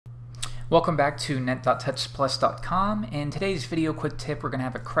Welcome back to net.touchplus.com. In today's video quick tip, we're going to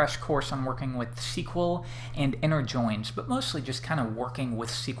have a crash course on working with SQL and inner joins, but mostly just kind of working with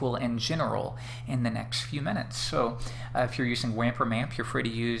SQL in general in the next few minutes. So if you're using WAMP or MAMP, you're free to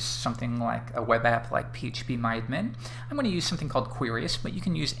use something like a web app like PHPMyAdmin. I'm going to use something called Queries, but you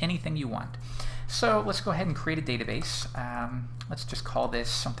can use anything you want. So let's go ahead and create a database. Let's just call this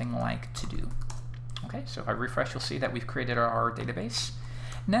something like to do. Okay, so if I refresh, you'll see that we've created our database.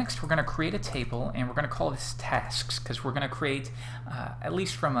 Next, we're going to create a table, and we're going to call this tasks, because we're going to create, at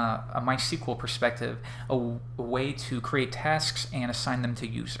least from a MySQL perspective, a way to create tasks and assign them to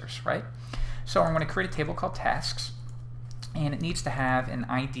users, right? So I'm going to create a table called tasks, and it needs to have an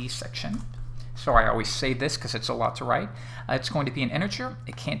ID section. So I always say this because it's a lot to write. It's going to be an integer.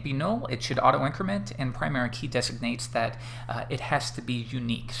 It can't be null. It should auto-increment, and primary key designates that it has to be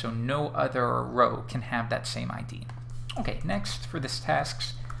unique, so no other row can have that same ID. Okay, next for this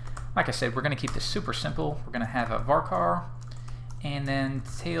tasks, like I said, we're going to keep this super simple. We're going to have a varchar and then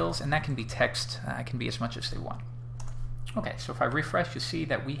details, and that can be text. It can be as much as they want. Okay, so if I refresh, you see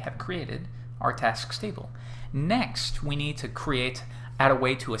that we have created our tasks table. Next, we need to add a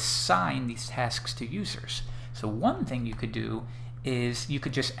way to assign these tasks to users. So one thing you could do is you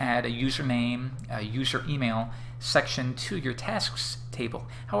could just add a username, a user email section to your tasks table.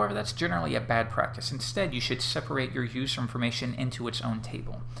 However, that's generally a bad practice. Instead, you should separate your user information into its own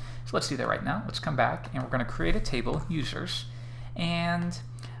table. So let's do that right now. Let's come back, and we're going to create a table, users, and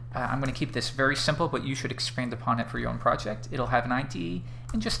I'm going to keep this very simple, but you should expand upon it for your own project. It'll have an ID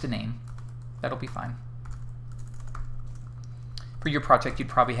and just a name. That'll be fine. For your project, you'd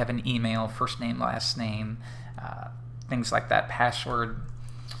probably have an email, first name, last name, things like that, password.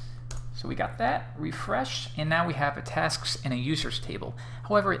 So we got that, refresh, and now we have a tasks and a users table.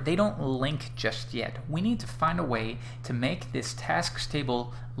 However, they don't link just yet. We need to find a way to make this tasks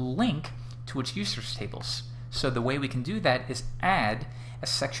table link to its users tables. So the way we can do that is add a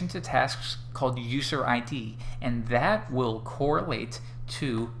section to tasks called user ID, and that will correlate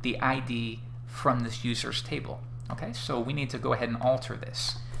to the ID from this users table. Okay, so we need to go ahead and alter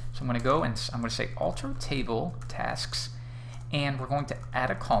this. So I'm going to go and I'm going to say alter table tasks, and we're going to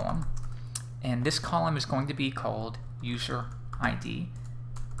add a column, and this column is going to be called user ID,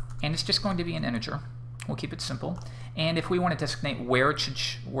 and it's just going to be an integer. We'll keep it simple, and if we want to designate where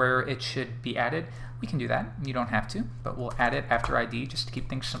it should be added, we can do that. You don't have to, but we'll add it after ID just to keep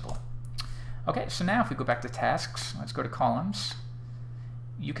things simple. Okay, so now if we go back to tasks, let's go to columns.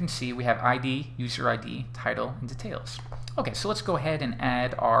 You can see we have ID, user ID, title, and details. Okay, so let's go ahead and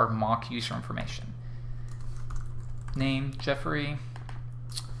add our mock user information. Name, Jeffrey,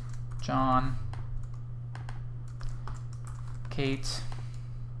 John, Kate,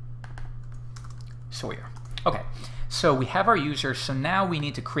 Sawyer. Okay, so we have our users, so now we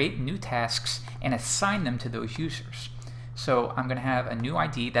need to create new tasks and assign them to those users. So I'm going to have a new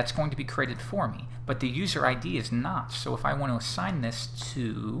ID that's going to be created for me, but the user ID is not. So if I want to assign this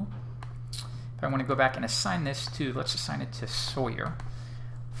to, if I want to go back and assign this to, let's assign it to Sawyer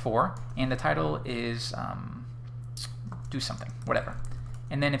 4, and the title is do something, whatever.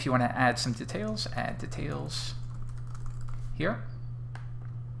 And then if you want to add some details, add details here,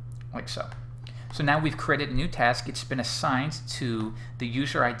 like so. So now we've created a new task. It's been assigned to the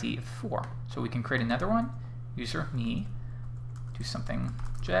user ID of 4. So we can create another one, user me, do something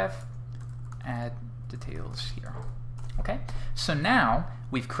Jeff, add details here. Okay, so now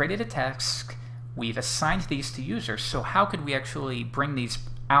we've created a task, we've assigned these to users, so how could we actually bring these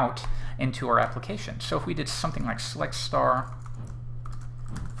out into our application? So if we did something like select star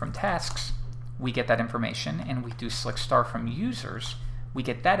from tasks, we get that information, and we do select star from users, we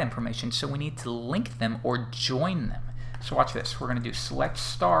get that information, so we need to link them or join them. So watch this, we're going to do select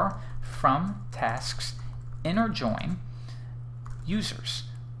star from tasks, inner join users,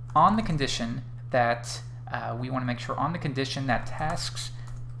 on the condition that we want to make sure on the condition that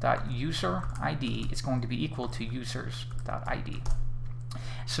tasks.userID is going to be equal to users.id.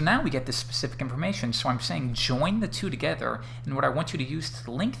 So now we get this specific information. So I'm saying join the two together, and what I want you to use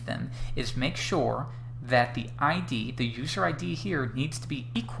to link them is make sure that the ID, the user ID here, needs to be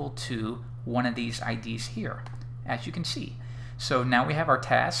equal to one of these IDs here, as you can see. So now we have our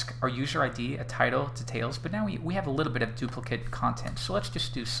task, our user ID, a title, details, but now we have a little bit of duplicate content. So let's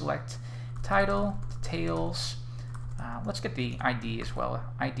just do select title, details, let's get the ID as well,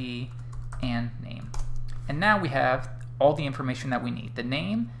 ID and name. And now we have all the information that we need, the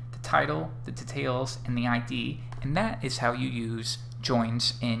name, the title, the details, and the ID, and that is how you use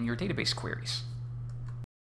joins in your database queries.